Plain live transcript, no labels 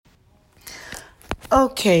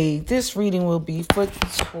Okay, this reading will be for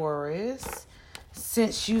Taurus.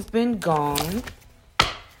 Since you've been gone,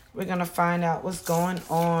 we're going to find out what's going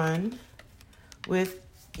on with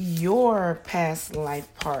your past life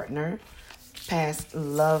partner, past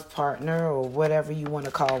love partner, or whatever you want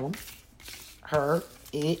to call them. Her,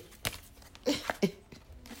 it.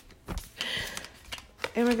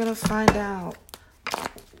 And we're going to find out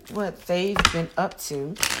what they've been up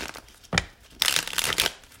to.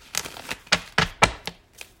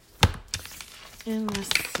 And let's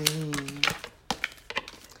see.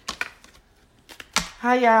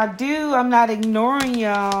 How y'all do? I'm not ignoring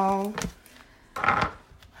y'all.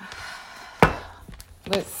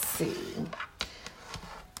 Let's see.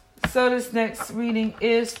 So this next reading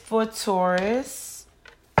is for Taurus.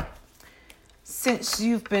 Since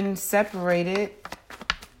you've been separated,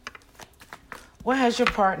 what has your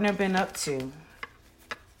partner been up to?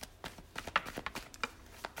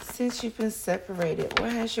 Since you've been separated,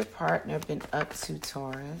 what has your partner been up to,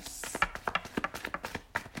 Taurus?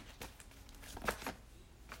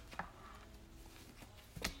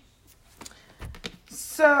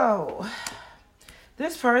 So,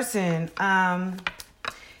 this person,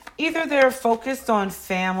 either they're focused on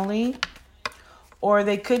family or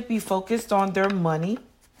they could be focused on their money,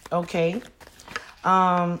 okay?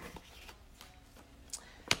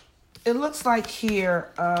 It looks like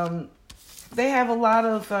here, they have a lot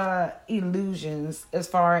of illusions as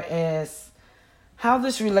far as how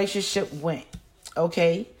this relationship went,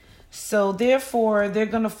 okay? So therefore, they're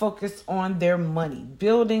going to focus on their money,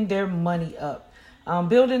 building their money up,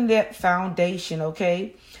 building that foundation,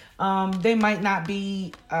 okay? They might not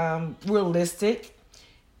be realistic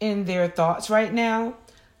in their thoughts right now.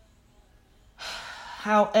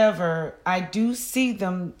 However, I do see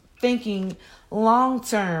them thinking long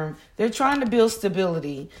term. They're trying to build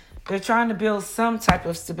stability. They're trying to build some type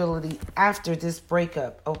of stability after this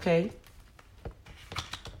breakup, okay?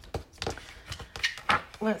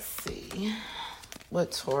 Let's see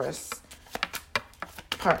what Taurus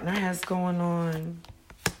partner has going on.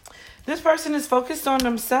 This person is focused on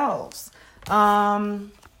themselves.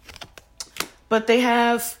 But they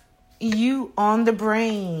have you on the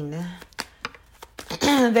brain.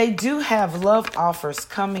 They do have love offers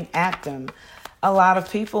coming at them. A lot of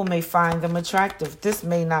people may find them attractive. This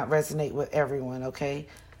may not resonate with everyone, okay?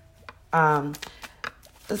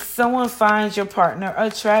 Someone finds your partner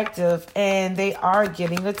attractive and they are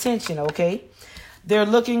getting attention, okay? They're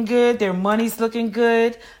looking good. Their money's looking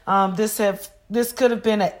good. This could have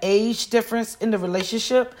been an age difference in the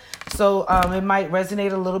relationship. So it might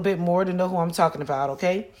resonate a little bit more to know who I'm talking about,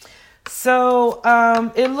 okay? So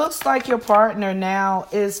it looks like your partner now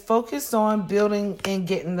is focused on building and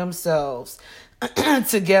getting themselves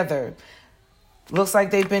together. Looks like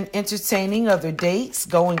they've been entertaining other dates,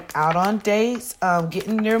 going out on dates,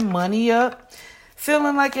 getting their money up,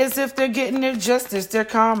 feeling like as if they're getting their justice, their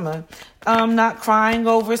karma. Not crying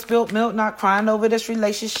over spilt milk, not crying over this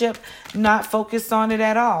relationship, not focused on it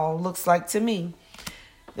at all, looks like to me.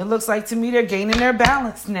 It looks like to me they're gaining their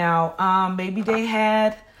balance now. Maybe they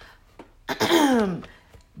had bad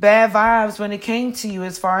vibes when it came to you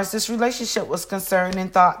as far as this relationship was concerned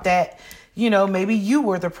and thought that, maybe you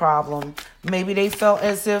were the problem. Maybe they felt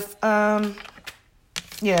as if,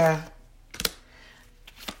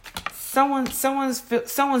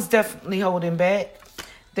 someone's definitely holding back.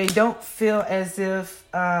 They don't feel as if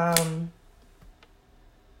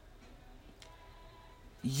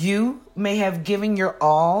you may have given your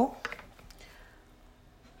all.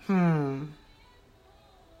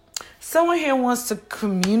 Someone here wants to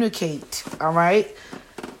communicate, all right?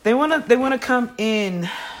 They want to come in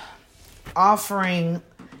offering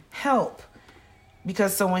help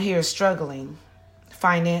because someone here is struggling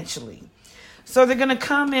financially. So they're going to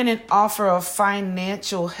come in and offer a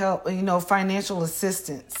financial help, financial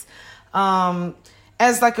assistance,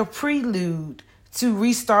 as like a prelude to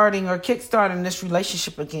restarting or kickstarting this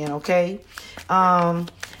relationship again, okay? I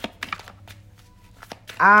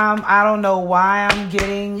don't know why I'm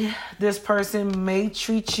getting this person may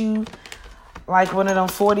treat you like one of them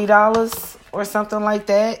 $40 or something like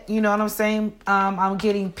that. You know what I'm saying? I'm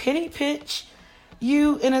getting penny pinch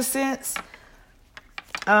you in a sense.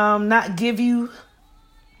 Not give you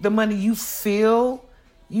the money you feel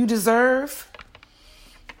you deserve.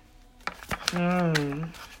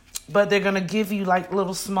 But they're going to give you like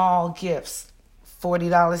little small gifts.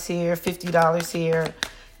 $40 here, $50 here,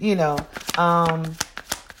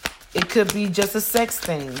 it could be just a sex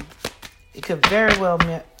thing. It could very well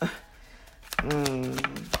mean.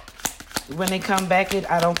 When they come back,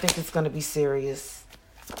 I don't think it's going to be serious.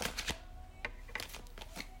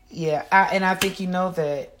 Yeah, I think you know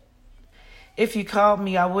that If you called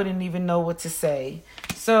me, I wouldn't even know what to say.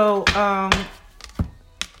 So,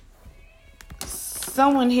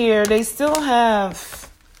 someone here, they still have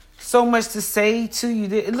so much to say to you.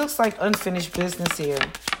 It looks like unfinished business here.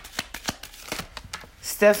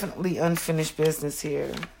 It's definitely unfinished business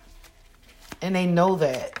here. And they know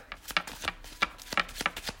that.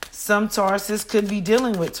 Some Tauruses could be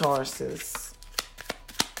dealing with Tauruses.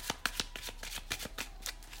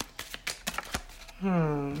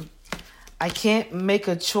 I can't make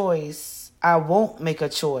a choice. I won't make a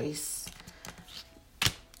choice.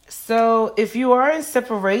 So if you are in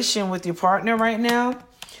separation with your partner right now,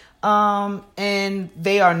 and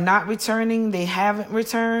they are not returning, they haven't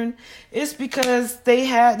returned, it's because they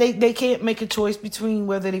can't make a choice between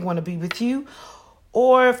whether they want to be with you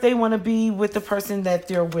or if they want to be with the person that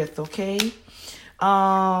they're with, okay?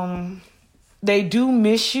 They do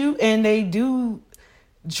miss you and they do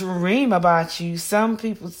dream about you. Some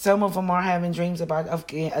of them are having dreams about,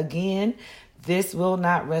 again, this will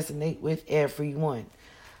not resonate with everyone,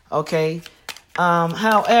 okay?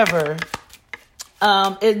 However,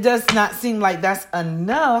 it does not seem like that's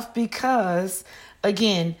enough because,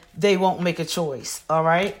 again, they won't make a choice, all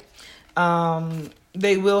right?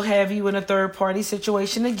 They will have you in a third-party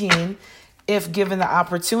situation again if given the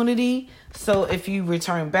opportunity. So if you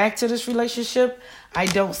return back to this relationship, I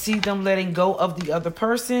don't see them letting go of the other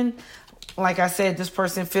person. Like I said, this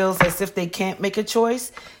person feels as if they can't make a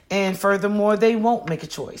choice. And furthermore, they won't make a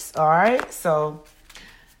choice, all right? So,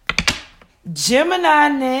 Gemini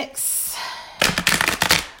next.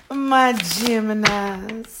 My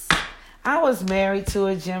Geminis. I was married to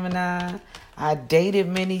a Gemini. I dated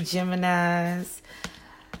many Geminis.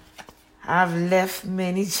 I've left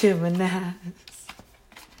many Geminis.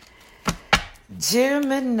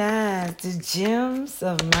 Geminis, the gems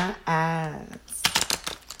of my eyes.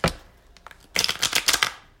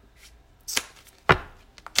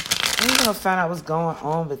 I'm going to find out what's going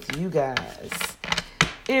on with you guys.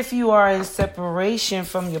 If you are in separation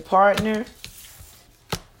from your partner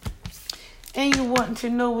and you want to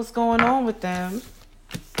know what's going on with them,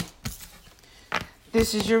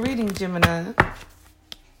 this is your reading, Gemini.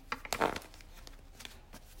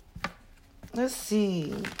 Let's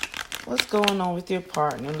see what's going on with your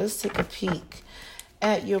partner. Let's take a peek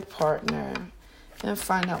at your partner and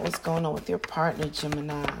find out what's going on with your partner,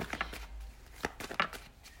 Gemini.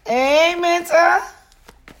 Hey, Menta.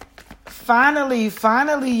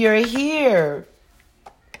 Finally, you're here.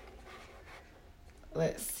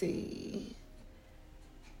 Let's see.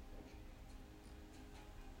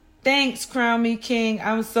 Thanks, Crown Me King.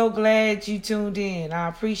 I'm so glad you tuned in. I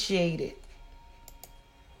appreciate it.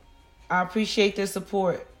 I appreciate the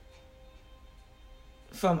support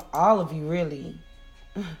from all of you, really.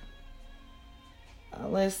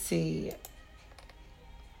 Let's see.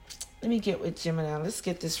 Let me get with Gemini. Let's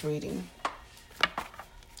get this reading.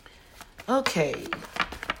 Okay.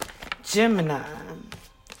 Gemini.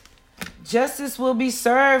 Justice will be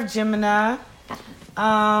served, Gemini.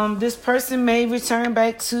 This person may return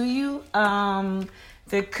back to you.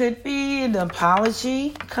 There could be an apology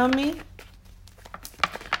coming.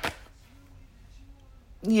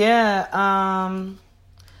 Yeah,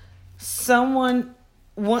 someone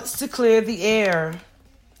wants to clear the air.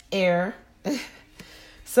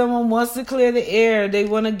 Someone wants to clear the air. They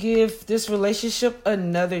want to give this relationship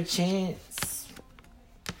another chance.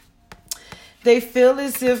 They feel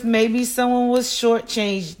as if maybe someone was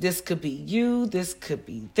shortchanged. This could be you. This could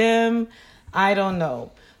be them. I don't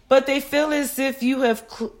know. But they feel as if you have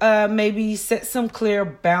maybe set some clear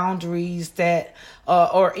boundaries that,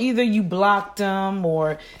 or either you blocked them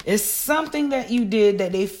or it's something that you did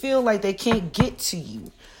that they feel like they can't get to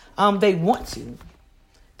you. They want to.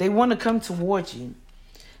 They want to come towards you.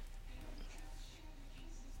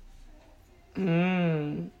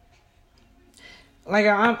 Like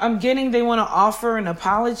I'm getting, they want to offer an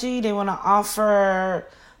apology. They want to offer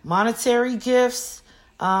monetary gifts.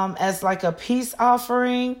 As like a peace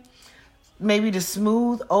offering, maybe to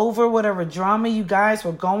smooth over whatever drama you guys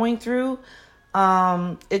were going through.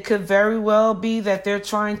 It could very well be that they're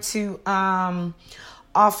trying to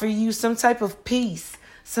offer you some type of peace,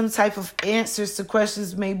 some type of answers to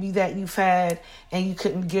questions maybe that you've had and you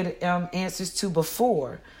couldn't get answers to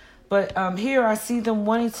before. But here I see them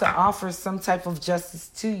wanting to offer some type of justice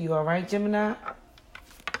to you. All right, Gemini?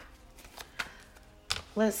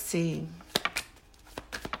 Let's see.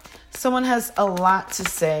 Someone has a lot to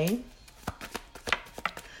say.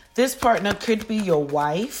 This partner could be your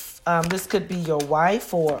wife. This could be your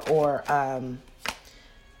wife or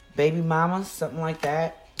baby mama, something like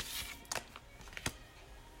that.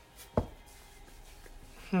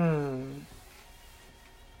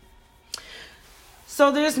 So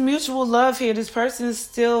there's mutual love here. This person is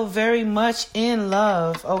still very much in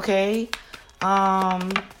love, okay?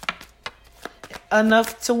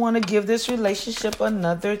 Enough to want to give this relationship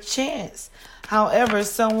another chance. However,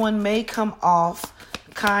 someone may come off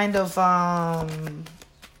kind of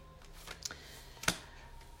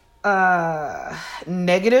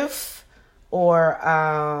negative, or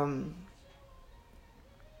I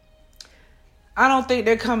don't think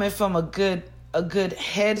they're coming from a good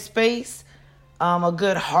head space, a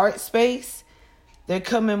good heart space. They're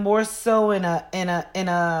coming more so in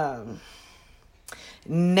a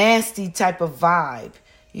nasty type of vibe.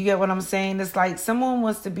 You get what I'm saying? It's like someone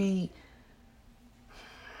wants to be,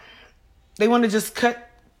 they want to just cut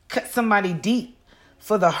somebody deep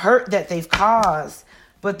for the hurt that they've caused.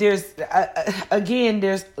 But there's, again,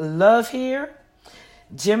 there's love here.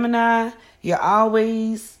 Gemini, you're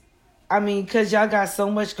always, because y'all got so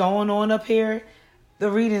much going on up here, the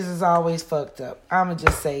readings is always fucked up. I'm going to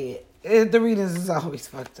just say it. The readings is always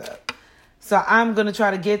fucked up. So I'm going to try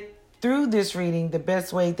to get through this reading the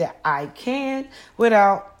best way that I can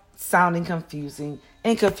without sounding confusing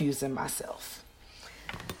and confusing myself.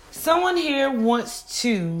 Someone here wants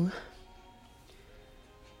to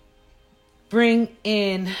bring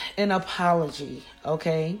in an apology,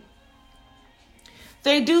 okay?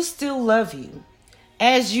 They do still love you,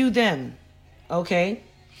 as you them, okay?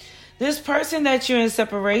 This person that you're in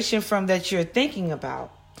separation from, that you're thinking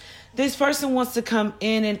about, this person wants to come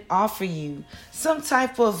in and offer you some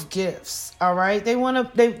type of gifts, all right? They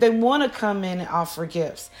want to come in and offer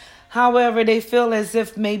gifts. However, they feel as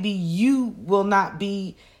if maybe you will not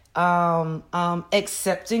be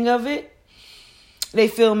accepting of it. They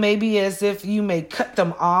feel maybe as if you may cut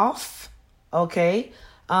them off, okay?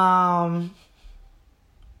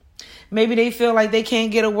 Maybe they feel like they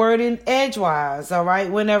can't get a word in edgewise, all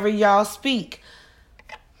right, whenever y'all speak.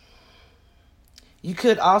 You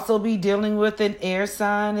could also be dealing with an air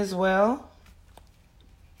sign as well.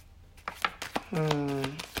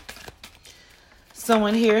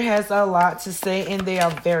 Someone here has a lot to say and they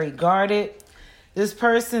are very guarded. This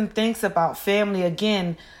person thinks about family.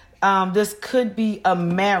 Again, this could be a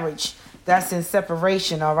marriage that's in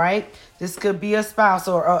separation, all right? This could be a spouse,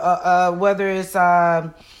 or whether it's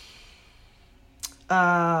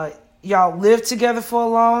y'all live together for a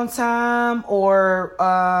long time, or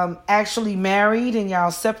actually married and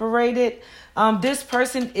y'all separated. This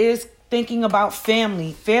person is thinking about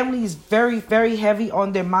family. Family is very, very heavy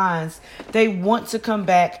on their minds. They want to come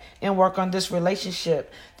back and work on this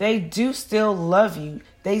relationship. They do still love you.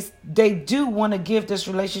 They do want to give this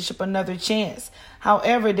relationship another chance.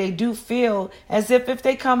 However, they do feel as if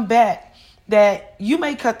they come back, that you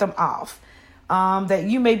may cut them off. That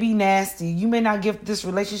you may be nasty. You may not give this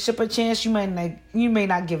relationship a chance. You may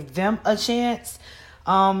not give them a chance.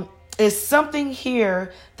 It's something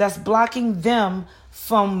here that's blocking them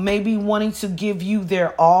from maybe wanting to give you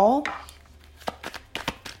their all.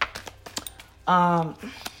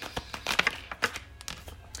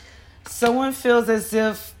 Someone feels as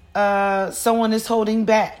if someone is holding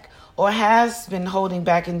back, or has been holding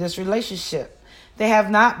back in this relationship. They have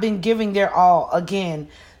not been giving their all again.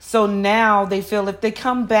 So now they feel if they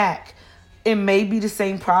come back, it may be the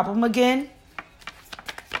same problem again.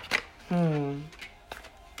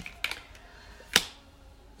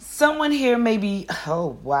 Someone here may be,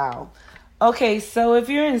 oh, wow. Okay, so if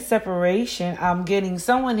you're in separation, I'm getting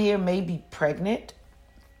someone here may be pregnant.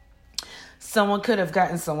 Someone could have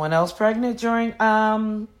gotten someone else pregnant during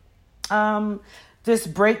this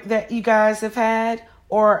break that you guys have had,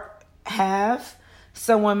 or have.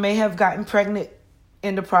 Someone may have gotten pregnant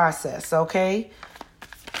in the process, okay?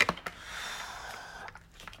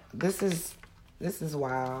 This is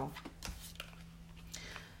wild.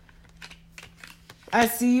 I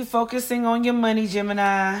see you focusing on your money,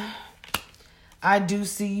 Gemini. I do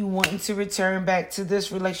see you wanting to return back to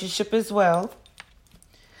this relationship as well.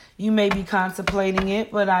 You may be contemplating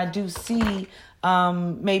it, but I do see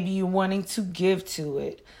maybe you wanting to give to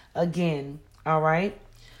it again, all right?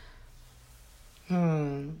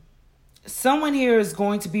 Someone here is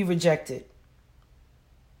going to be rejected.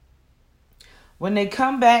 When they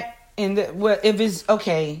come back, if it's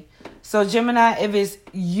okay, so Gemini, if it's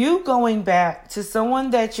you going back to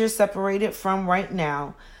someone that you're separated from right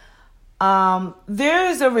now, there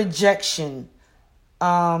is a rejection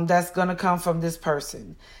that's going to come from this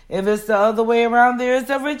person. If it's the other way around, there is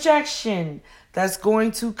a rejection that's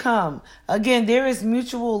going to come. Again, there is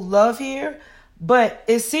mutual love here, but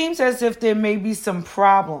it seems as if there may be some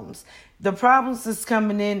problems. The problems is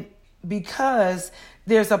coming in because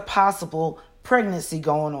there's a possible pregnancy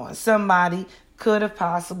going on. Somebody could have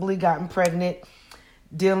possibly gotten pregnant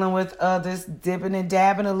dealing with others, dipping and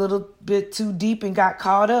dabbing a little bit too deep and got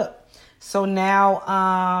caught up. So now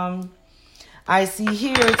I see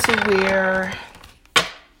here to where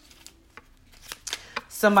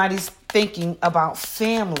somebody's thinking about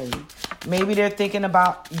family. Maybe they're thinking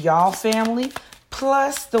about y'all family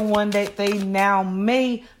plus the one that they now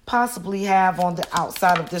may possibly have on the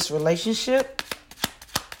outside of this relationship.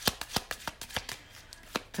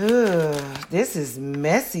 This is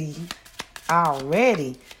messy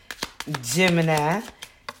already, Gemini.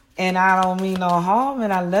 And I don't mean no harm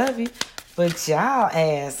and I love you, but y'all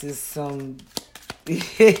ass is some...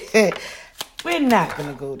 We're not going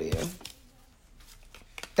to go there.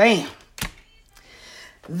 Damn.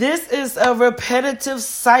 This is a repetitive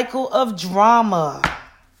cycle of drama.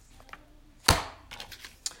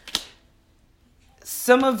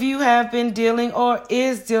 Some of you have been dealing or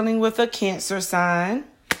is dealing with a Cancer sign.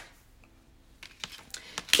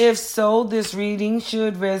 If so, this reading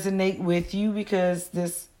should resonate with you because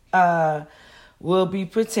this will be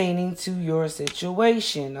pertaining to your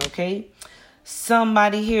situation, okay?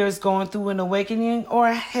 Somebody here is going through an awakening or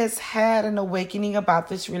has had an awakening about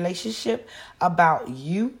this relationship, about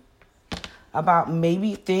you, about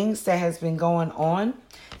maybe things that has been going on.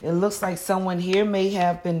 It looks like someone here may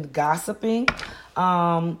have been gossiping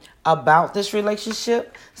about this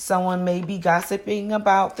relationship. Someone may be gossiping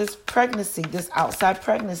about this pregnancy, this outside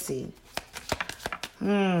pregnancy.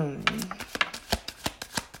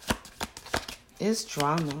 It's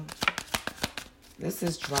drama. This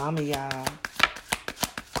is drama, y'all.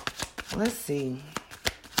 Let's see.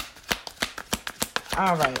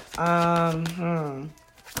 All right.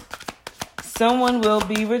 Someone will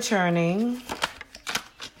be returning.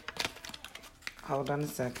 Hold on a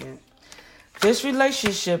second. This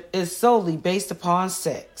relationship is solely based upon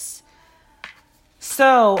sex.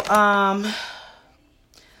 So,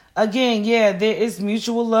 again, yeah, there is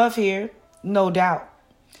mutual love here, no doubt.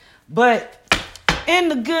 But in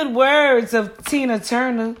the good words of Tina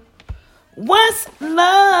Turner, what's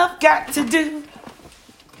love got to do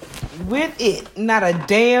with it? Not a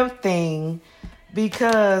damn thing.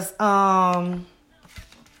 Because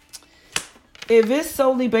if it's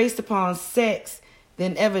solely based upon sex,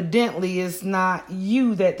 then evidently it's not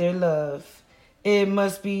you that they love. It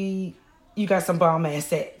must be you got some bomb ass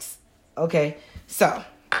sex. Okay, so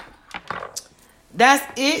that's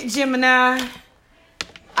it, Gemini.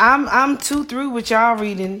 I'm too through with y'all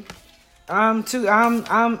reading. I'm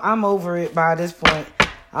over it by this point.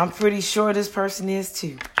 I'm pretty sure this person is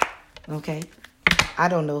too. Okay, I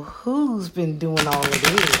don't know who's been doing all of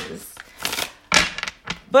this,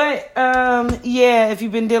 but yeah, if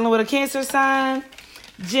you've been dealing with a Cancer sign,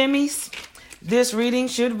 Jimmies, this reading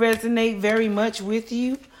should resonate very much with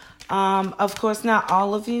you. Of course, not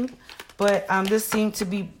all of you, but this seemed to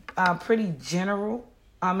be pretty general.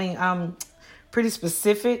 Pretty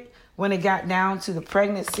specific when it got down to the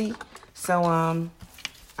pregnancy. So,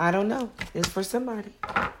 I don't know. It's for somebody.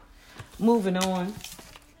 Moving on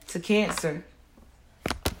to Cancer.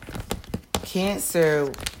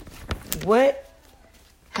 Cancer, what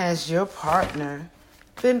has your partner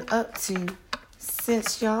been up to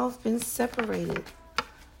since y'all have been separated?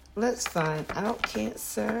 Let's find out,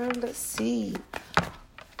 Cancer. Let's see.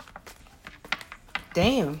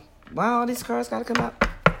 Damn. Wow, all these cards gotta come up.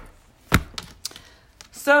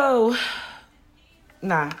 So,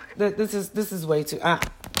 nah, this is way too. I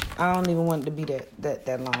don't even want it to be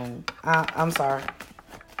that long. I'm sorry.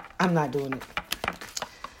 I'm not doing it.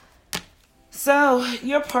 So,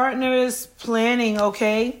 your partner is planning,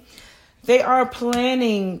 okay? They are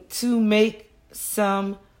planning to make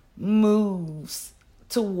some moves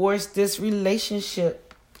towards this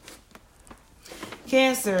relationship.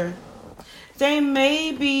 Cancer, they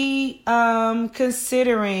may be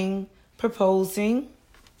considering proposing,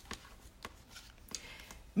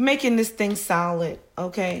 making this thing solid,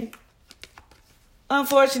 okay?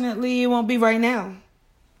 Unfortunately, it won't be right now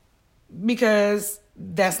because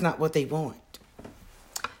that's not what they want.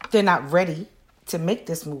 They're not ready to make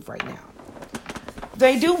this move right now.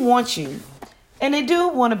 They do want you, and they do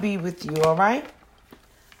want to be with you, all right?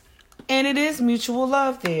 And it is mutual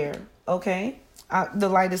love there, okay? The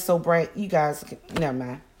light is so bright, you guys, never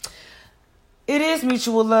mind. It is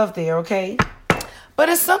mutual love there, okay? But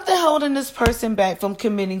it's something holding this person back from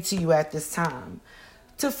committing to you at this time,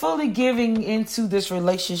 to fully giving into this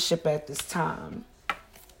relationship at this time.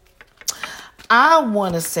 I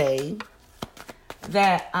want to say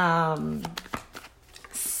that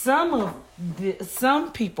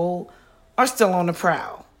some people are still on the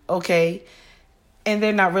prowl, okay? And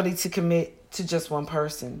they're not ready to commit to just one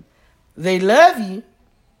person. They love you,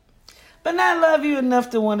 but not love you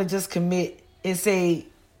enough to want to just commit and say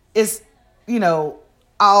it's,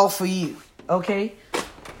 all for you. Okay.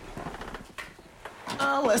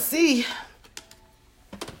 Let's see.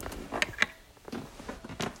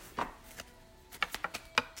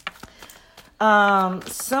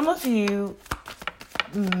 Some of you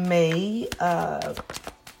may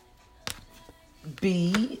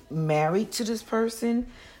be married to this person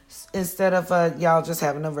instead of y'all just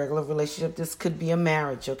having a regular relationship. This could be a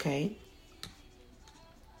marriage, okay?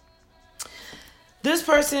 This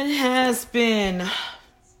person has been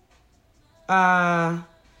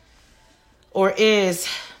or is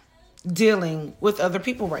dealing with other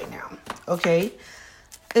people right now, okay?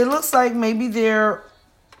 It looks like maybe they're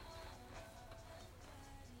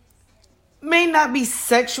may not be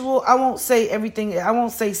sexual. I won't say everything. I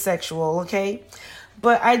won't say sexual, okay?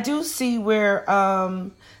 But I do see where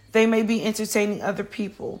they may be entertaining other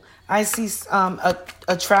people. I see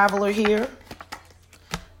a traveler here.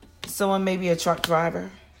 Someone may be a truck driver.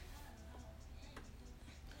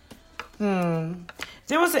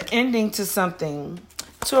 There was an ending to something,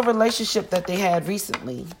 to a relationship that they had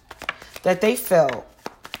recently, that they felt.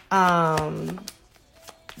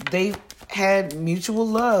 They had mutual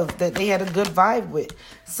love, that they had a good vibe with.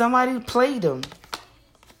 Somebody played them.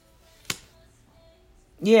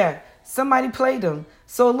 Yeah, somebody played them.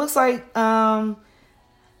 So it looks like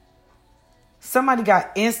somebody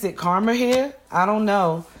got instant karma here. I don't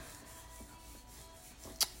know.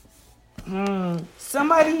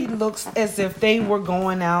 Somebody looks as if they were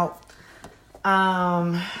going out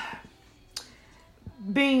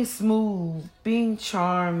being smooth, being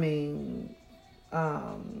charming,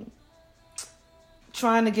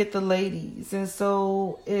 trying to get the ladies, and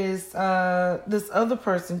so is this other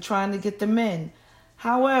person trying to get the men.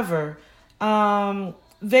 However,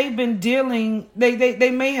 they've been dealing,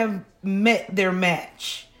 they may have met their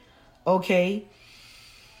match, okay?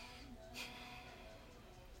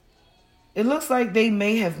 It looks like they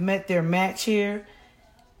may have met their match here,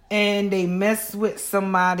 and they messed with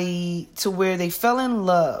somebody to where they fell in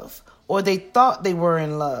love, or they thought they were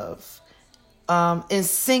in love, in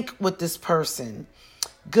sync with this person.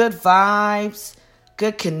 Good vibes,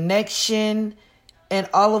 good connection, and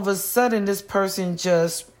all of a sudden this person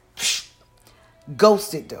just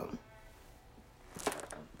ghosted them.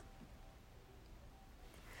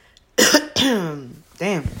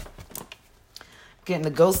 Damn. Getting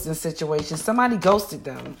the ghosting situation. Somebody ghosted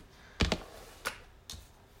them.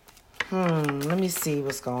 Let me see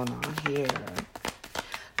what's going on here.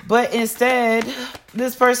 But instead,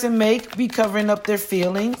 this person may be covering up their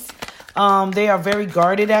feelings. They are very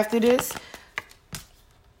guarded after this.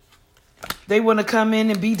 They want to come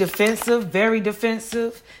in and be defensive, very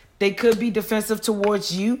defensive. They could be defensive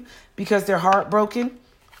towards you because they're heartbroken.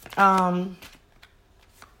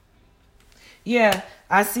 Yeah,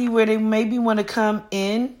 I see where they maybe want to come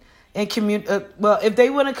in and if they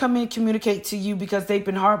want to come in and communicate to you because they've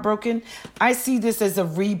been heartbroken, I see this as a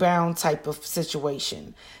rebound type of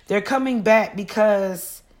situation. They're coming back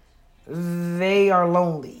because they are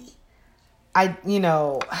lonely. I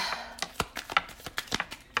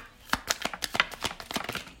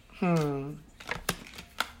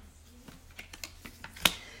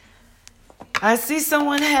see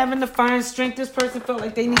someone having to find strength. This person felt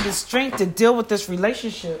like they needed strength to deal with this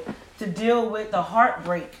relationship, to deal with the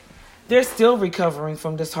heartbreak. They're still recovering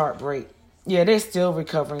from this heartbreak. Yeah, they're still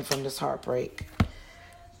recovering from this heartbreak.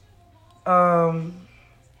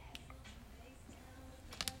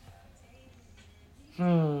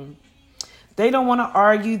 They don't want to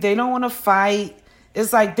argue. They don't want to fight.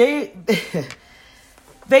 It's like they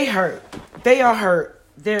hurt. They are hurt.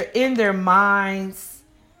 They're in their minds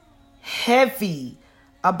heavy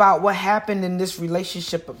about what happened in this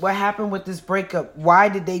relationship. What happened with this breakup? Why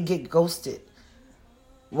did they get ghosted?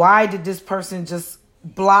 Why did this person just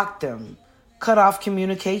block them? Cut off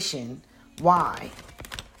communication? Why?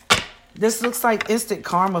 This looks like instant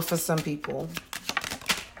karma for some people.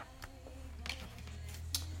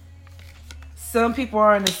 Some people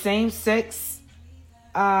are in the same-sex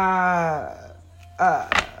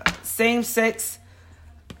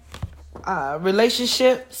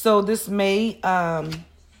relationship. So this may,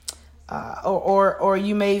 or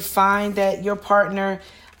you may find that your partner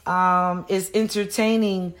is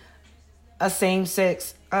entertaining a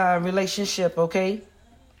same-sex relationship. Okay.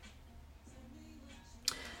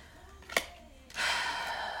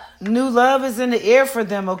 New love is in the air for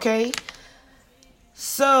them. Okay.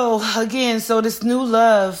 So again, this new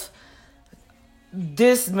love,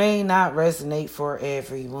 this may not resonate for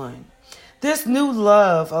everyone. This new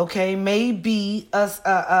love, okay, may be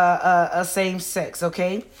a same sex,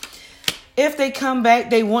 okay? if they come back,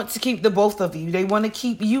 they want to keep the both of you. They want to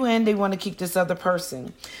keep you and they want to keep this other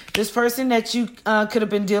person. This person that you could have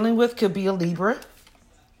been dealing with could be a Libra.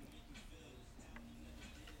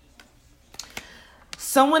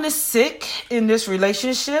 Someone is sick in this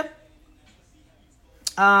relationship.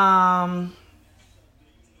 Someone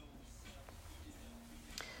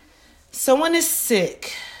is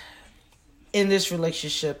sick in this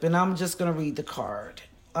relationship, and I'm just gonna read the card.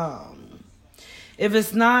 If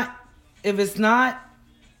it's not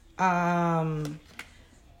the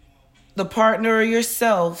partner or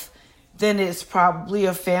yourself, then it's probably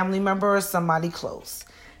a family member or somebody close.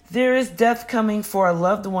 There is death coming for a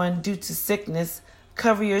loved one due to sickness.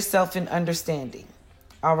 Cover yourself in understanding.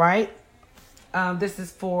 All right. This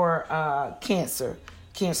is for Cancer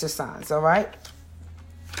signs. All right.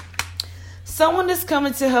 Someone is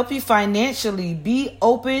coming to help you financially. Be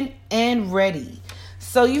open and ready.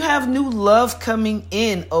 So you have new love coming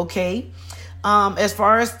in. Okay. As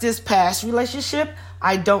far as this past relationship,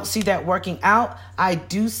 I don't see that working out. I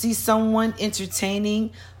do see someone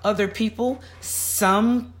entertaining other people.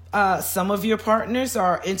 Some of your partners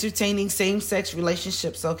are entertaining same-sex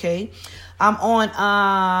relationships, okay? I'm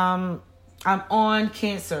on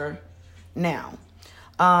Cancer now.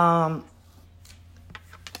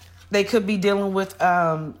 They could be dealing with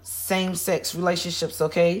same-sex relationships,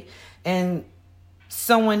 okay? And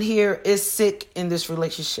someone here is sick in this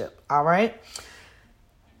relationship, all right?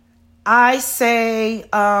 I say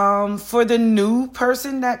for the new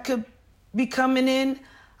person that could be coming in,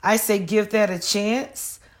 I say give that a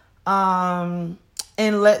chance. And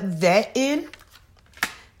let that in.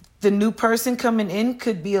 The new person coming in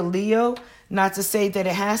could be a Leo. Not to say that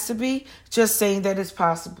it has to be, just saying that it's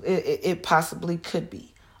possible. It possibly could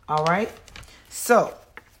be. All right. So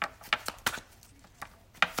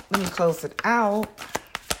let me close it out,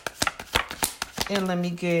 and let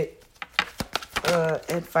me get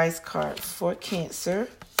advice card for Cancer.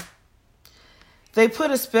 They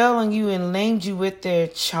put a spell on you and lamed you with their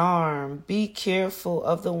charm. Be careful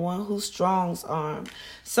of the one who strongs arm.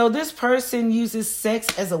 So this person uses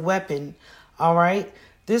sex as a weapon. All right.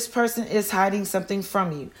 This person is hiding something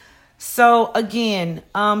from you. So again,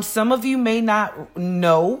 some of you may not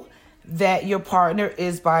know that your partner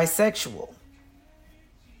is bisexual.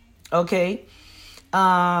 Okay.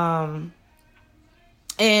 And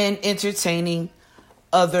entertaining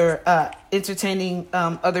other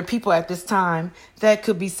people at this time that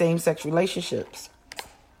could be same-sex relationships.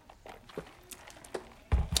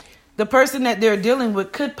 The person that they're dealing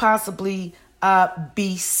with could possibly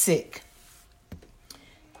be sick,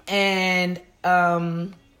 and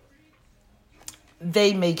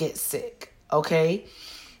they may get sick. Okay,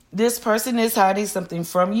 this person is hiding something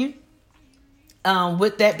from you.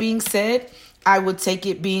 With that being said, I would take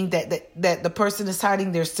it being that the person is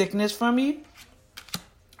hiding their sickness from you.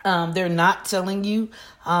 They're not telling you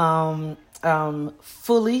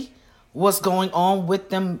fully what's going on with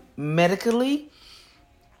them medically.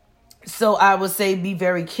 So I would say be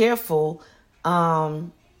very careful.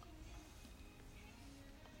 You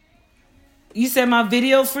said my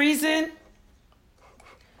video freezing?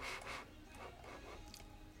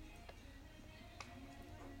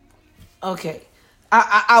 Okay.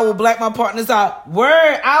 I will black my partners out.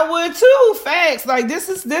 Word, I would too. Facts. Like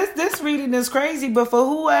this reading is crazy. But for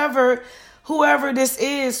whoever this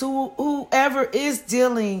is, whoever is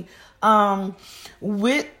dealing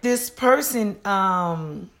with this person,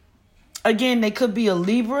 again, they could be a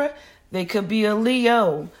Libra, they could be a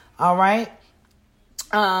Leo. All right.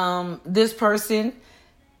 This person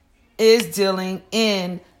is dealing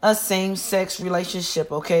in a same-sex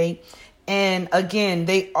relationship. Okay. And again,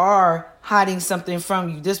 they are hiding something from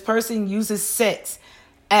you. This person uses sex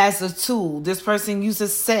as a tool. This person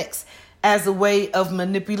uses sex as a way of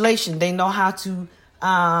manipulation. They know how to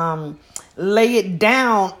lay it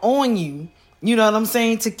down on you. You know what I'm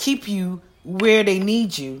saying? To keep you where they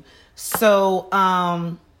need you. So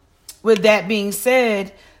with that being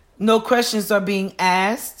said, no questions are being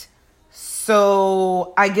asked.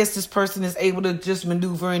 So I guess this person is able to just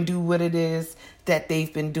maneuver and do what it is that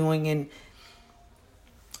they've been doing. And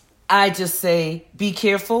I just say, be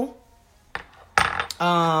careful,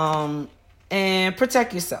 and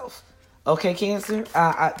protect yourself. Okay, Cancer?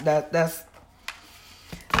 That's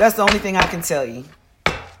the only thing I can tell you.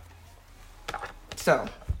 So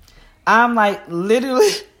I'm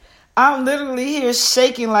literally here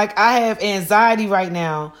shaking like I have anxiety right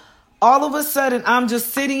now. All of a sudden, I'm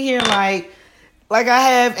just sitting here like I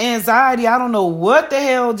have anxiety. I don't know what the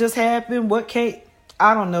hell just happened.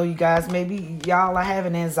 I don't know, you guys. Maybe y'all are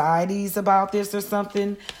having anxieties about this or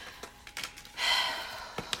something.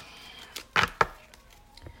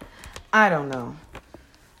 I don't know.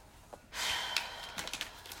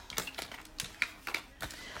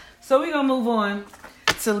 So we're going to move on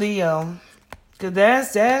to Leo.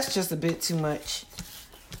 Because that's just a bit too much.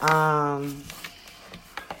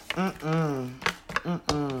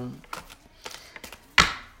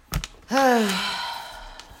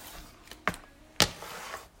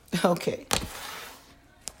 Okay.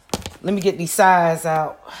 Let me get these sides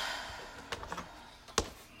out.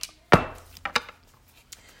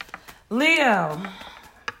 Leo,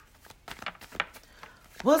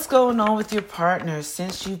 what's going on with your partner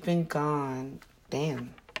since you've been gone?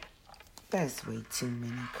 Damn, that's way too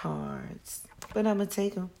many cards. But I'm going to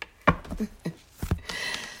take them.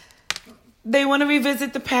 They want to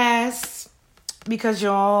revisit the past because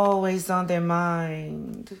you're always on their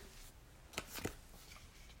mind.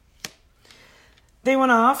 They want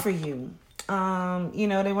to offer you.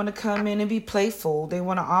 They want to come in and be playful. They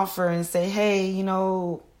want to offer and say, hey,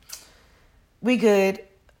 we good.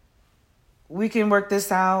 We can work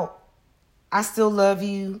this out. I still love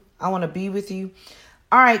you. I want to be with you.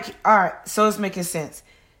 All right. So it's making sense.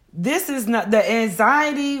 This is not, the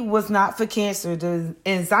anxiety was not for Cancer. The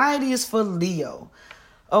anxiety is for Leo.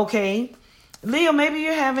 Okay. Leo, maybe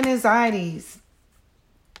you're having anxieties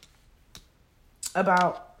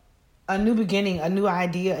about a new beginning, a new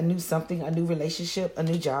idea, a new something, a new relationship, a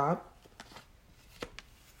new job.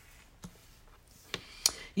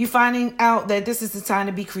 You finding out that this is the time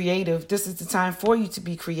to be creative. This is the time for you to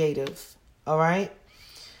be creative. All right.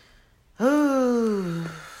 Ooh.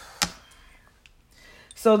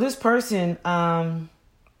 So this person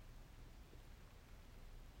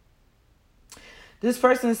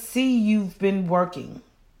see you've been working.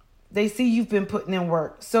 They see you've been putting in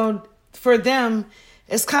work. So for them,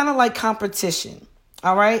 it's kind of like competition.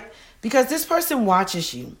 All right. Because this person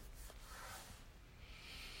watches you.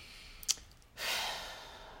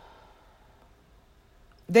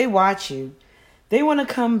 They watch you. They want to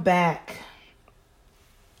come back.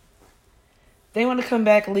 They want to come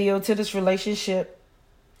back, Leo, to this relationship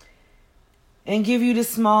and give you this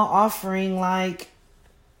small offering like,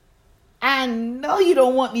 I know you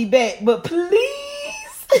don't want me back, but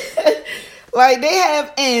please. Like, they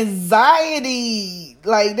have anxiety.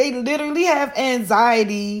 Like, they literally have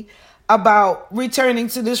anxiety about returning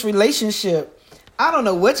to this relationship. I don't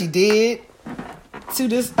know what you did to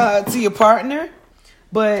this, to your partner,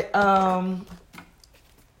 but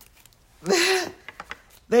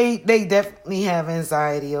they definitely have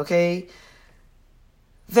anxiety, okay?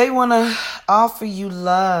 They want to offer you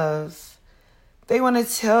love. They want to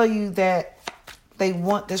tell you that they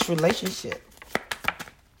want this relationship.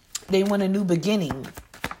 They want a new beginning.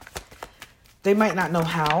 They might not know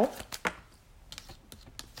how.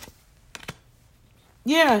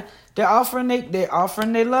 Yeah, they're offering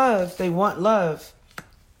their love. They want love.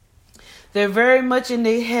 They're very much in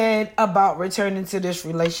their head about returning to this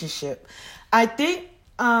relationship. I think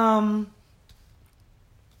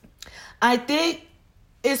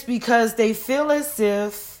it's because they feel as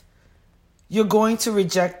if you're going to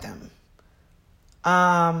reject them.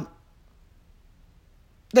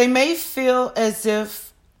 They may feel as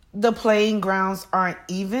if the playing grounds aren't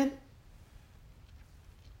even.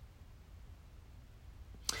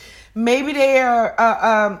 Maybe they are,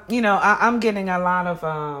 I'm getting a lot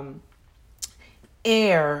of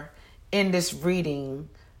air in this reading.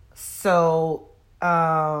 So,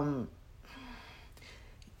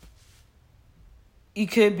 you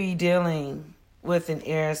could be dealing with an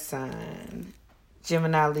air sign,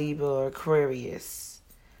 Gemini, Libra, or Aquarius.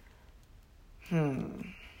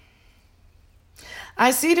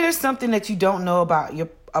 I see there's something that you don't know about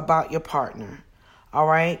your partner. All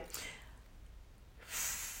right.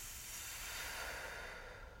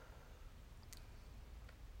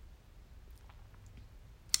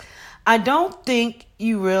 I don't think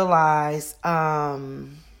you realize how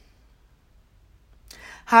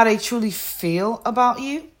they truly feel about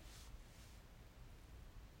you.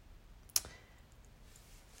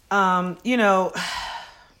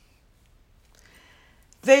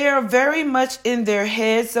 They are very much in their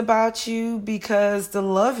heads about you because the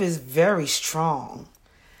love is very strong.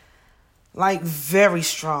 Like, very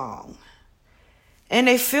strong. And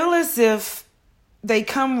they feel as if they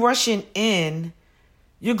come rushing in,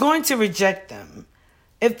 you're going to reject them.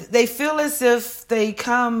 If they feel as if they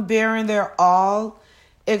come bearing their all,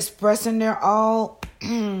 expressing their all,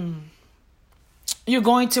 you're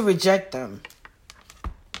going to reject them.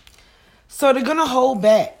 So they're going to hold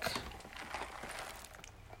back.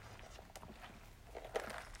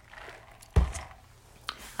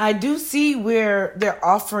 I do see where they're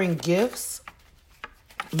offering gifts,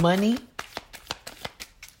 money.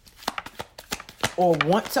 or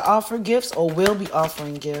want to offer gifts or will be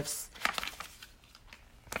offering gifts.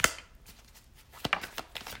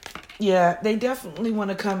 Yeah, they definitely want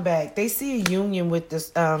to come back. They see a union with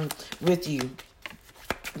this, with you.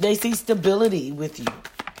 They see stability with you.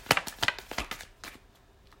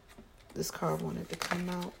 This card wanted to come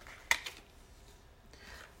out.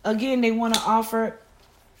 Again, they want to offer.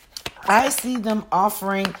 I see them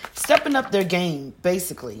offering, stepping up their game,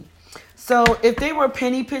 basically. So if they were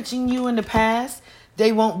penny pinching you in the past,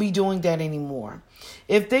 they won't be doing that anymore.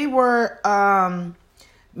 If they were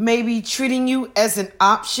maybe treating you as an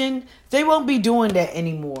option, they won't be doing that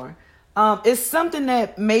anymore. It's something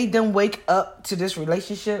that made them wake up to this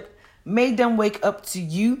relationship, made them wake up to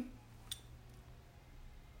you.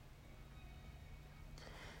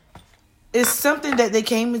 It's something that they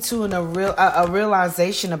came into a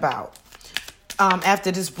realization about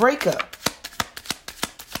after this breakup.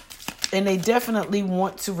 And they definitely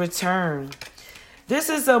want to return. This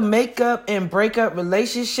is a makeup and breakup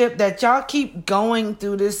relationship that y'all keep going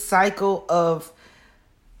through this cycle of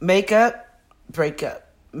makeup, breakup,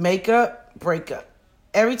 makeup, breakup.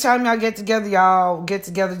 Every time y'all get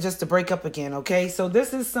together just to break up again, okay? So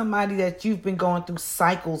this is somebody that you've been going through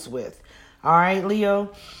cycles with. All right,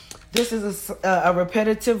 Leo? This is a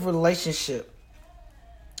repetitive relationship.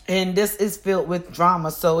 And this is filled with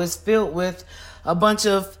drama. So it's filled with a bunch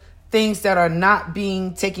of things that are not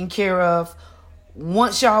being taken care of.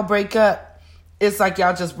 Once y'all break up, it's like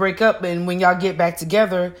y'all just break up, and when y'all get back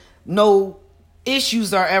together, no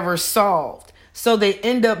issues are ever solved. So they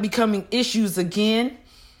end up becoming issues again.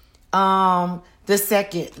 The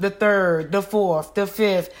second, the third, the fourth, the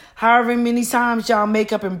fifth, however many times y'all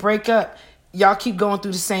make up and break up, y'all keep going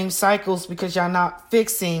through the same cycles because y'all not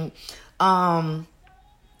fixing, the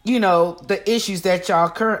issues that y'all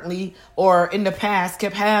currently or in the past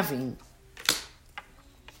kept having.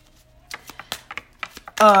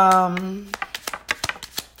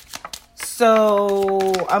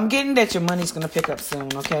 So I'm getting that your money's going to pick up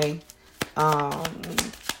soon, okay?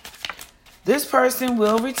 This person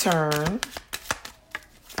will return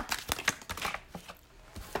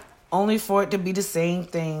only for it to be the same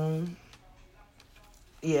thing.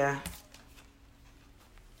 Yeah.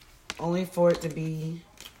 Only for it to be.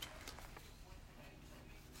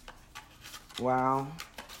 Wow.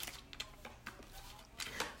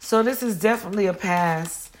 So this is definitely a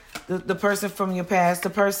past. The person from your past, the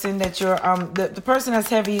person that you're, the person that's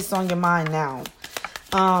heaviest on your mind now.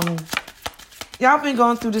 Y'all been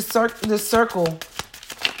going through this circle,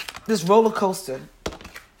 this roller coaster.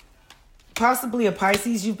 Possibly a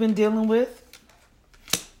Pisces you've been dealing with.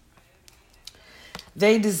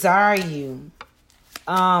 They desire you.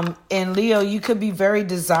 And Leo, you could be very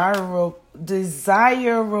desirable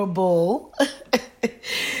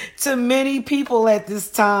to many people at this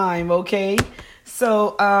time, okay?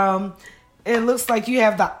 So it looks like you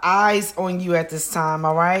have the eyes on you at this time,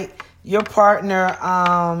 all right? Your partner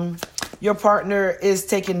is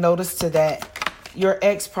taking notice to that. Your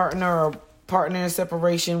ex-partner or partner in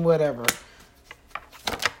separation, whatever.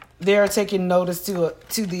 They are taking notice to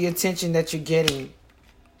the attention that you're getting.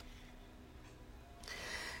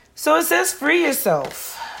 So it says free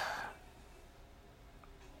yourself.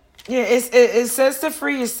 Yeah, it says to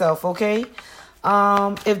free yourself, okay?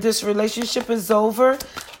 If this relationship is over,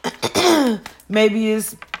 maybe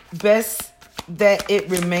it's best that it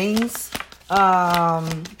remains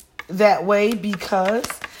that way, because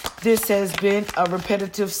this has been a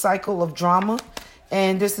repetitive cycle of drama,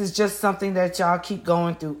 and this is just something that y'all keep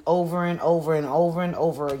going through over and over and over and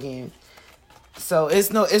over again. So it's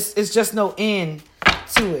just no end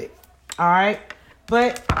to it. All right,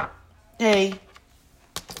 but hey,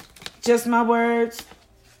 just my words.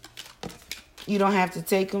 You don't have to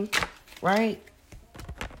take them, right?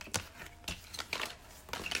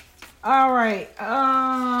 All right.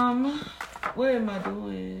 What am I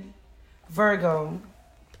doing? Virgo.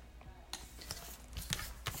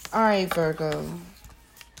 All right, Virgo.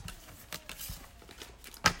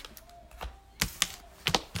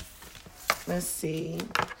 Let's see.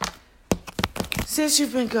 Since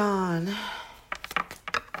you've been gone,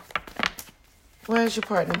 what has your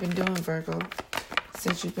partner been doing, Virgo?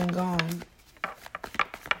 Since you've been gone.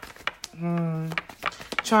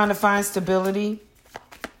 Trying to find stability.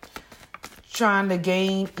 Trying to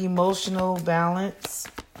gain emotional balance.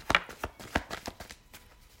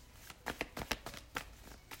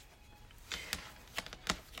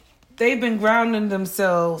 They've been grounding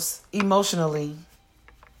themselves emotionally.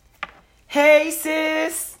 Hey,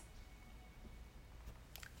 sis.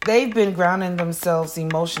 They've been grounding themselves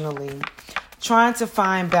emotionally. Trying to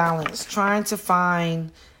find balance. Trying to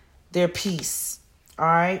find their peace. All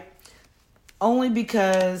right? only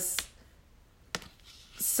because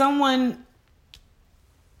someone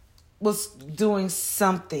was doing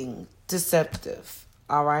something deceptive.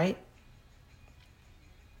 All right.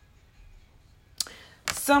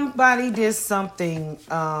 Somebody did something.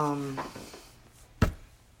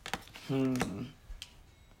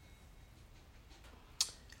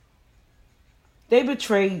 They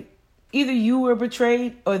betrayed. Either you were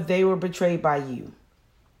betrayed or they were betrayed by you.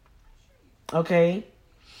 Okay?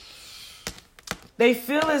 They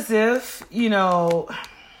feel as if,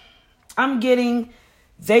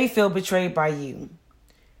 they feel betrayed by you.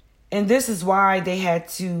 And this is why they had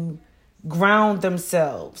to ground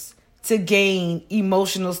themselves to gain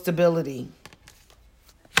emotional stability.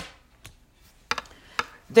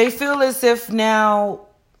 They feel as if now,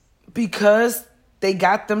 because they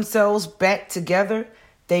got themselves back together,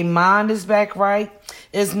 their mind is back right,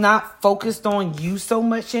 it's not focused on you so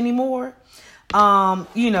much anymore.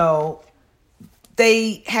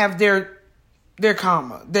 They have their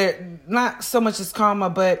karma. They're not so much as karma,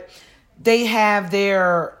 but they have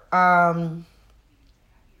their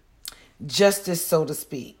justice, so to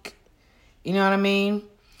speak. You know what I mean?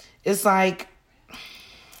 It's like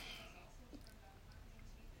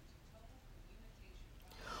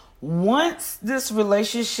once this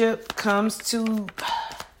relationship comes to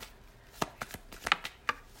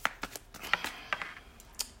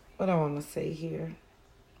what I want to say here.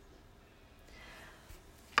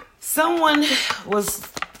 Someone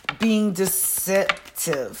was being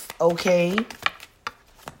deceptive, okay?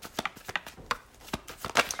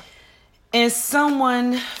 And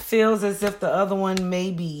someone feels as if the other one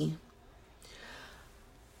maybe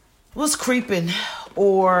was creeping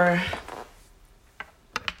or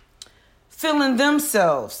feeling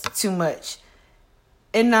themselves too much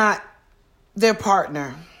and not their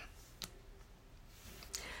partner.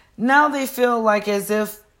 Now they feel like as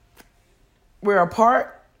if we're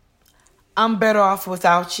apart. I'm better off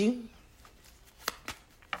without you.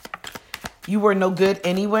 You were no good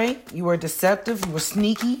anyway. You were deceptive. You were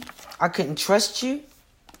sneaky. I couldn't trust you.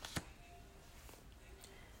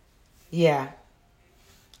 Yeah.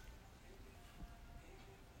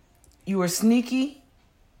 You were sneaky.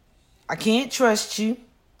 I can't trust you.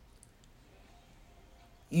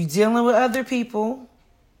 You dealing with other people.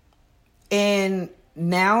 And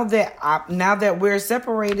now that we're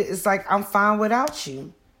separated, it's like I'm fine without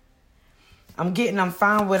you. I'm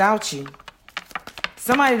fine without you.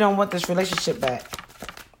 Somebody don't want this relationship back.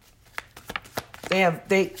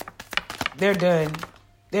 They're done.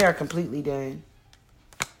 They are completely done.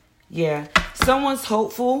 Yeah. Someone's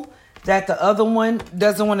hopeful that the other one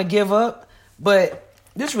doesn't want to give up, but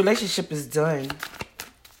this relationship is done.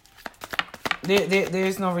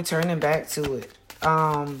 There's no returning back to it.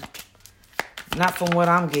 Not from what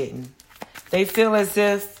I'm getting. They feel as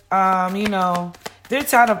if, they're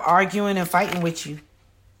tired of arguing and fighting with you.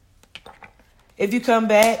 If you come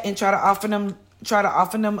back and try to offer them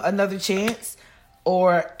another chance,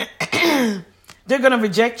 or they're gonna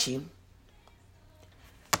reject you.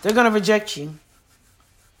 They're gonna reject you.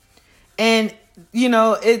 And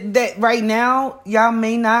that right now y'all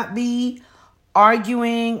may not be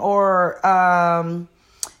arguing or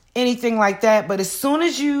anything like that, but as soon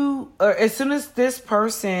as you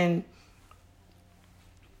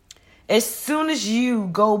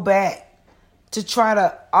go back to try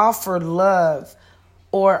to offer love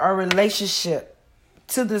or a relationship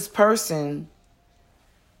to this person,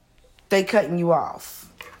 they cutting you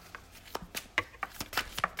off.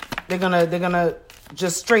 They're gonna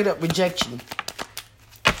just straight up reject you.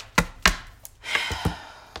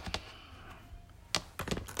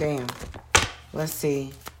 Damn. Let's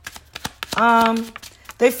see.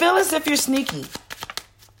 They feel as if you're sneaky.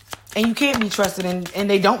 And you can't be trusted, and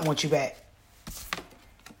they don't want you back.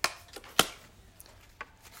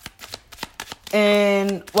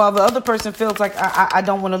 And while the other person feels like, I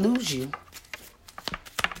don't want to lose you.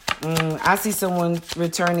 I see someone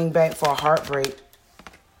returning back for a heartbreak.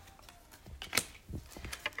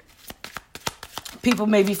 People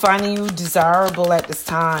may be finding you desirable at this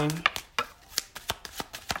time.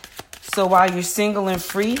 So while you're single and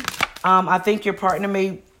free, I think your partner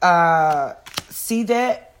may see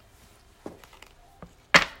that.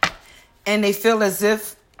 And they feel as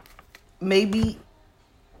if maybe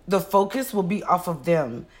the focus will be off of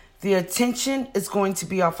them. The attention is going to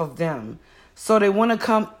be off of them. So they want to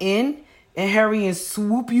come in and hurry and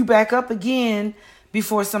swoop you back up again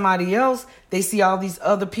before somebody else. They see all these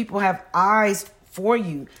other people have eyes for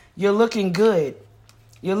you. You're looking good.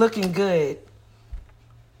 You're looking good.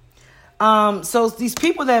 So these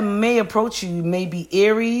people that may approach you may be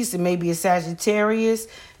Aries, it may be a Sagittarius,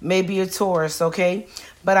 maybe a Taurus, okay?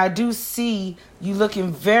 But I do see you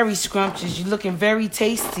looking very scrumptious. You're looking very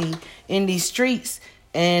tasty in these streets.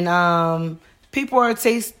 And people are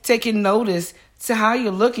taking notice to how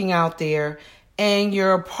you're looking out there. And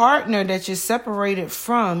your partner that you're separated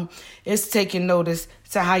from is taking notice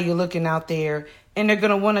to how you're looking out there. And they're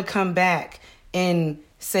going to want to come back and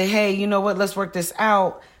say, hey, you know what? Let's work this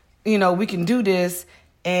out. You know, we can do this.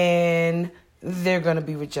 And they're going to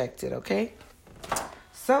be rejected, okay?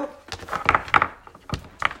 So,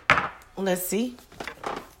 let's see.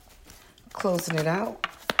 Closing it out.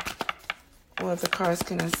 What other cards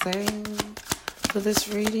can I say for this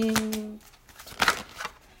reading?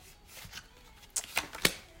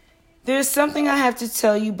 There's something I have to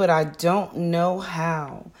tell you, but I don't know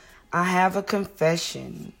how. I have a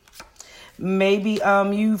confession. Maybe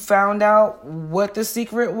you found out what the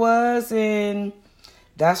secret was and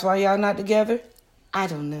that's why y'all not together. I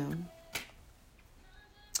don't know.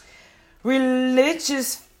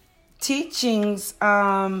 Religious teachings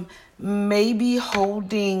may be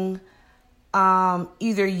holding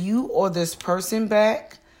either you or this person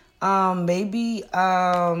back. Maybe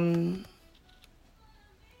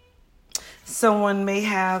someone may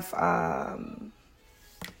have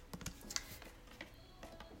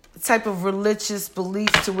type of religious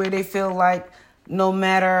belief to where they feel like no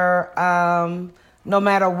matter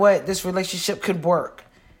what, this relationship could work.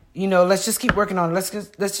 You know, let's just keep working on it.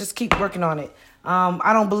 Let's just keep working on it.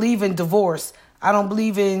 I don't believe in divorce. I don't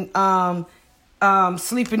believe in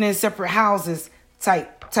sleeping in separate houses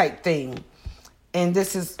type thing. And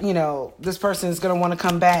this is, you know, this person is going to want to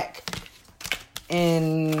come back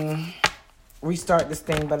and restart this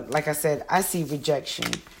thing. But like I said, I see rejection.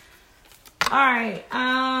 All right.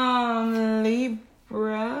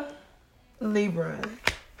 Libra.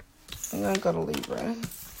 I'm going to go to Libra.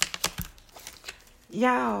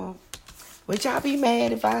 Y'all, would y'all be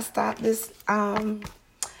mad if I stop this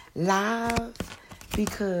live?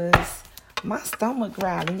 Because my stomach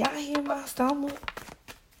growling. Y'all hear my stomach?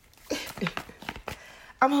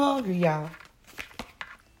 I'm hungry, y'all.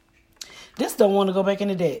 This don't want to go back in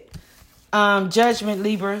the deck. Judgment,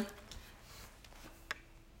 Libra.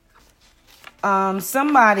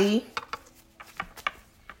 Somebody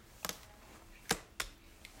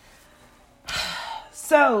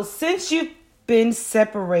so since you've been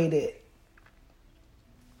separated,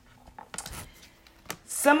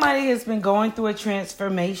 somebody has been going through a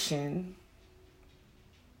transformation.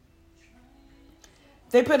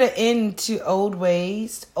 They put an end to old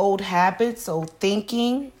ways, old habits, old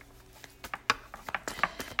thinking.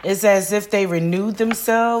 It's as if they renewed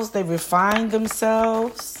themselves, they refined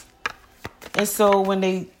themselves. And so when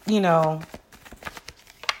they, you know,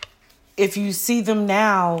 if you see them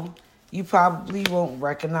now, you probably won't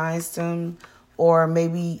recognize them, or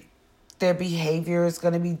maybe their behavior is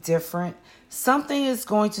going to be different. Something is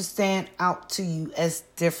going to stand out to you as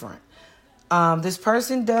different. This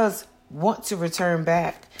person does want to return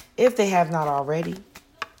back if they have not already.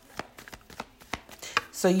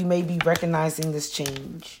 So you may be recognizing this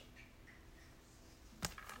change.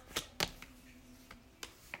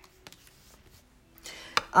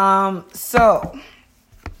 So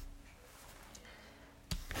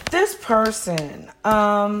this person,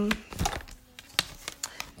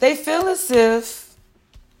 they feel as if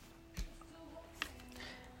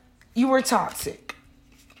you were toxic.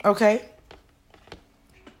 Okay?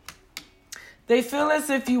 They feel as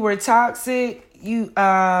if you were toxic. You,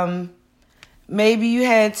 maybe you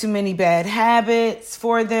had too many bad habits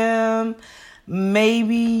for them.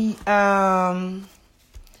 Maybe,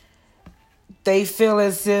 they feel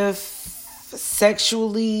as if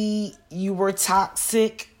sexually you were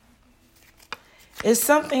toxic. It's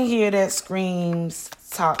something here that screams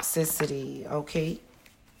toxicity, okay?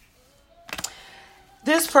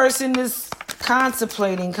 This person is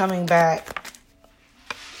contemplating coming back.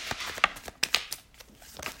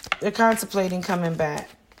 They're contemplating coming back.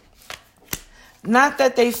 Not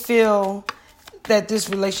that they feel that this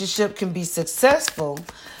relationship can be successful,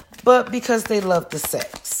 but because they love the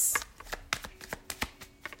sex.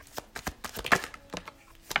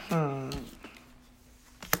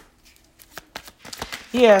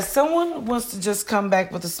 Yeah, someone wants to just come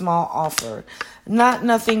back with a small offer. Not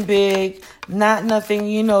nothing big, not nothing,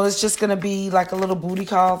 you know, it's just going to be like a little booty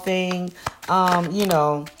call thing. You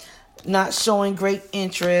know, not showing great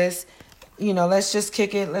interest. You know, let's just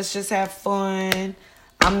kick it. Let's just have fun.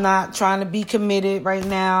 I'm not trying to be committed right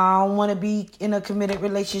now. I don't want to be in a committed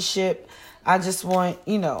relationship. I just want,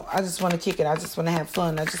 you know, I just want to kick it. I just want to have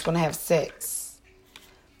fun. I just want to have sex.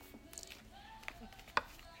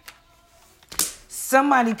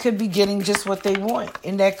 somebody could be getting just what they want,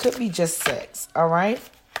 and that could be just sex, all right?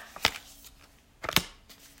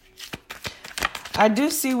 I do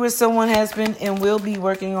see where someone has been and will be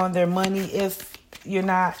working on their money. If you're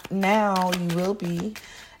not now, you will be.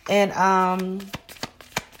 And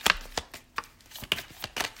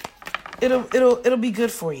it'll be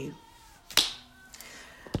good for you.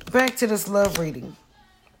 Back to this love reading.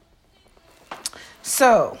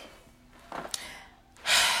 So,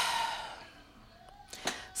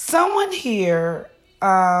 someone here, they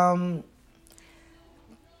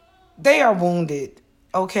are wounded,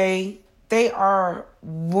 okay? They are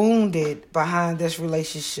wounded behind this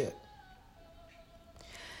relationship.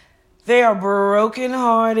 They are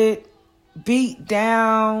brokenhearted, beat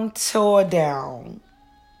down, tore down.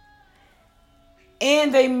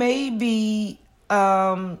 And they may be,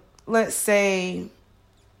 let's say,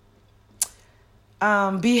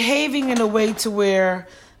 behaving in a way to where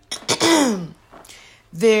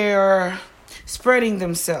they're spreading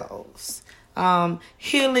themselves,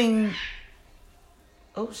 healing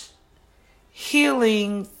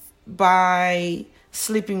by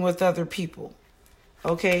sleeping with other people,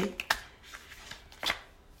 okay?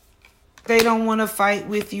 They don't want to fight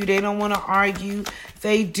with you. They don't want to argue.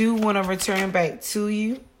 They do want to return back to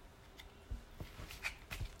you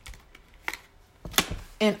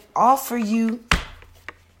and offer you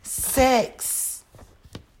sex.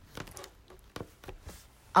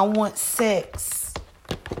 I want sex.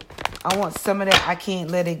 I want some of that. I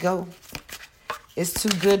can't let it go. It's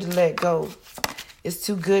too good to let go. It's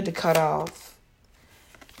too good to cut off.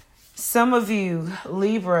 Some of you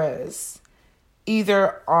Libras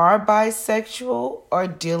either are bisexual or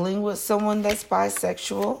dealing with someone that's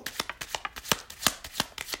bisexual.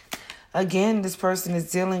 Again, this person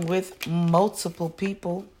is dealing with multiple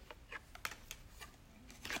people.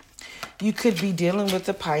 You could be dealing with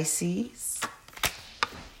a Pisces.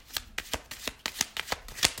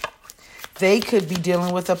 They could be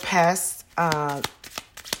dealing with a past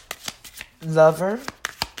lover.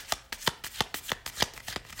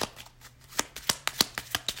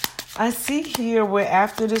 I see here where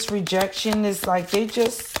after this rejection, it's like they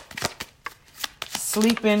just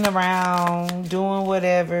sleeping around, doing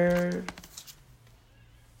whatever.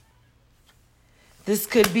 This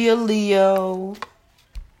could be a Leo.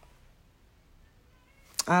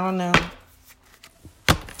 I don't know.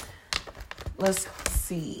 Let's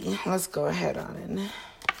see. Let's go ahead on it.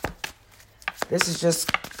 This is just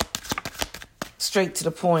straight to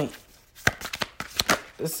the point.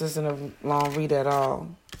 This isn't a long read at all.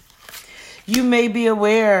 You may be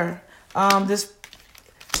aware, I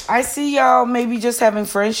see y'all maybe just having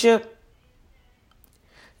friendship.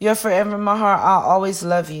 You're forever in my heart. I'll always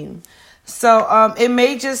love you. So, it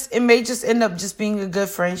may just end up just being a good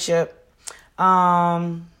friendship.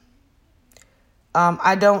 I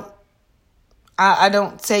don't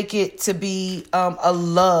take it to be, a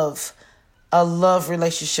love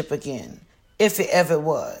relationship again, if it ever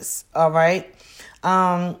was. All right.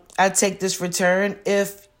 I take this return.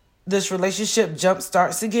 If this relationship jump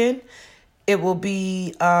starts again, it will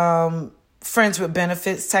be friends with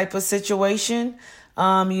benefits type of situation.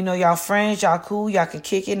 Y'all friends, y'all cool, y'all can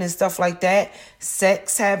kick it and stuff like that.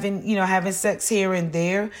 Having sex here and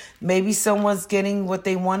there. Maybe someone's getting what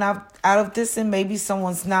they want out of this, and maybe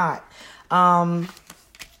someone's not. I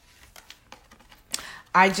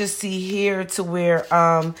just see here to where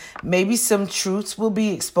maybe some truths will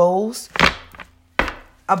be exposed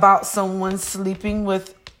about someone sleeping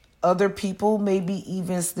with other people, maybe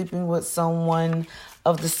even sleeping with someone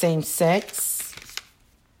of the same sex.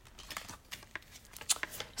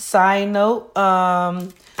 Side note,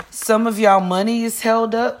 some of y'all money is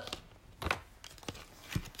held up.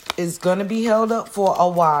 It's going to be held up for a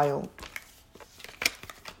while.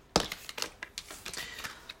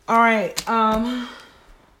 All right,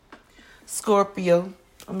 Scorpio.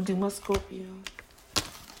 I'm going to do my Scorpio.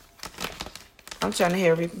 I'm trying to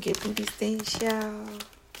hurry up and get through these things, y'all.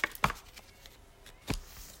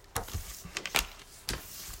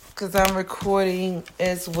 Because I'm recording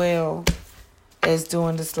as well as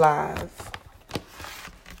doing this live.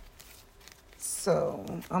 So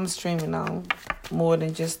I'm streaming on more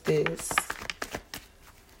than just this.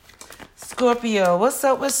 Scorpio. What's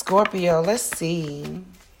up with Scorpio? Let's see.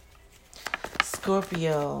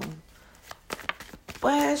 Scorpio.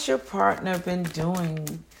 What has your partner been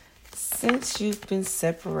doing since you've been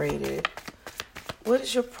separated? What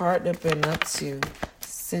has your partner been up to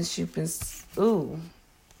since you've been... Ooh.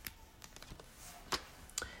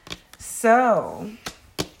 So,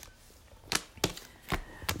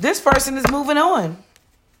 this person is moving on.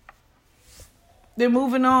 They're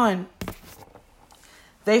moving on.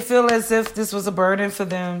 They feel as if this was a burden for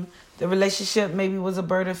them. The relationship maybe was a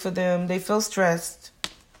burden for them. They feel stressed.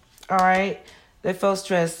 All right? They feel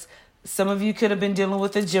stressed. Some of you could have been dealing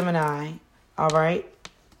with a Gemini. All right?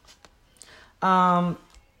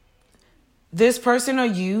 This person or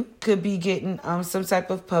you could be getting some type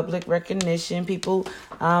of public recognition. People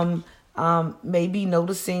may be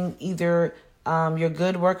noticing either your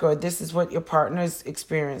good work or this is what your partner is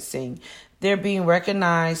experiencing. They're being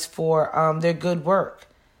recognized for their good work,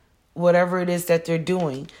 whatever it is that they're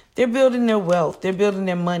doing. They're building their wealth. They're building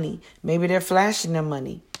their money. Maybe they're flashing their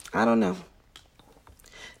money. I don't know.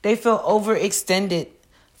 They feel overextended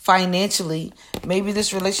financially. Maybe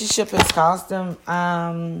this relationship has caused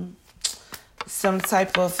them some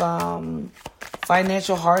type of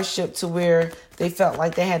financial hardship to where they felt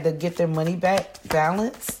like they had to get their money back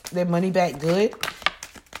balanced, their money back good.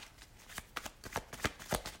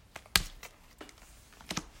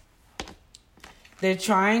 They're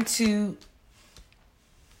trying to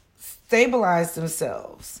stabilize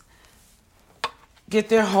themselves, get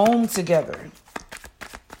their home together.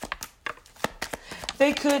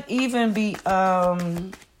 They could even be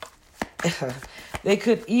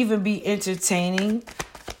entertaining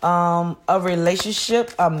a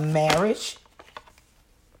relationship, a marriage,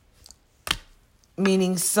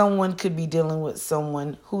 meaning someone could be dealing with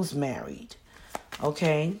someone who's married.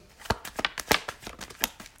 Okay.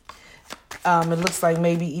 It looks like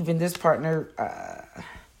maybe even this partner,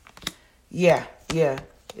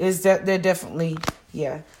 is that they're definitely,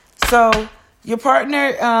 yeah. So your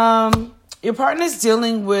partner's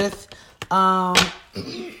dealing with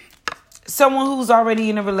someone who's already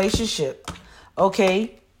in a relationship.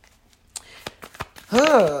 Okay.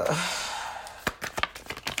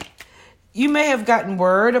 You may have gotten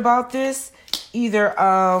word about this. Either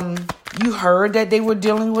you heard that they were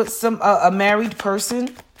dealing with a married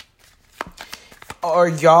person, or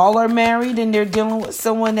y'all are married and they're dealing with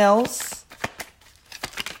someone else.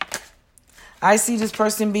 I see this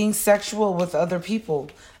person being sexual with other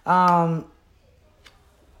people. Like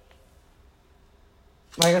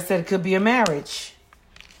I said, it could be a marriage.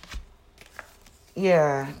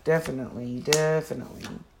 Yeah, definitely.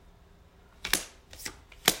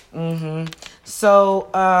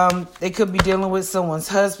 So, they could be dealing with someone's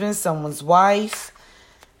husband, someone's wife.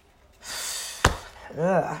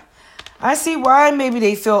 I see why maybe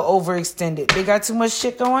they feel overextended. They got too much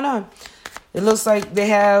shit going on. It looks like they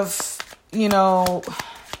have,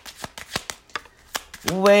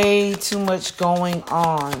 way too much going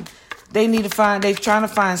on. They're trying to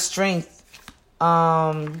find strength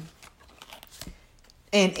and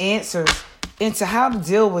answers into how to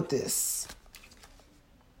deal with this.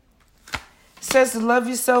 It says to love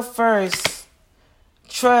yourself first.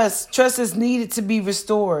 Trust is needed to be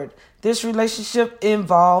restored. This relationship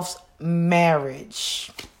involves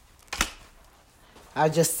marriage. I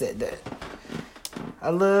just said that. I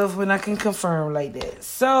love when I can confirm like that.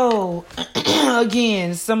 So,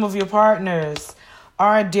 again, some of your partners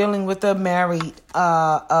are dealing with a married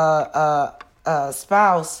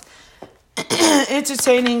spouse,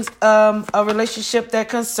 entertaining a relationship that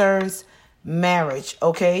concerns marriage,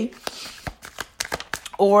 okay?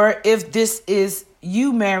 Or if this is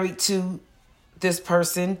you married to this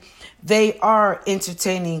person, they are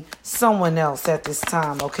entertaining someone else at this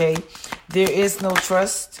time, okay? There is no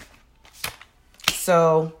trust.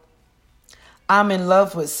 So, I'm in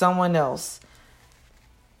love with someone else.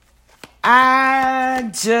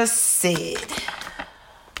 I just said,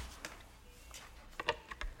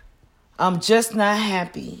 I'm just not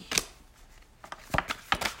happy.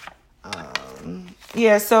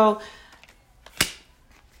 So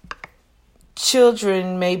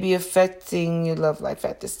children may be affecting your love life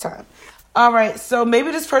at this time. All right, so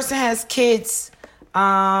maybe this person has kids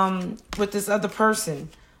with this other person,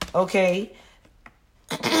 okay?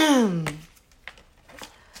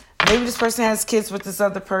 Maybe this person has kids with this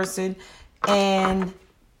other person and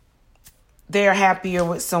they're happier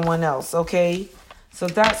with someone else, okay? So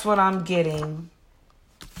that's what I'm getting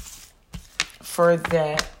for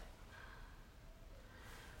that.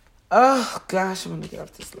 Oh, gosh, I'm going to get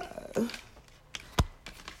off this live.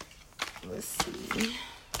 Let's see.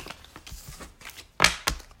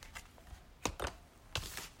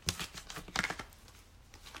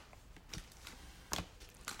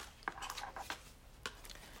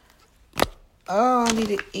 Oh, I need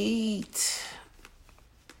to eat.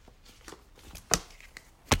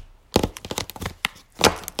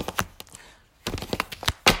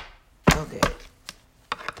 Okay.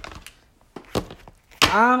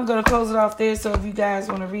 I'm going to close it off there. So if you guys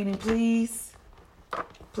want a reading, please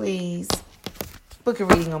book a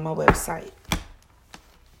reading on my website.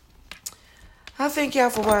 I thank y'all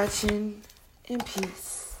for watching. In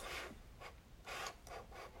peace.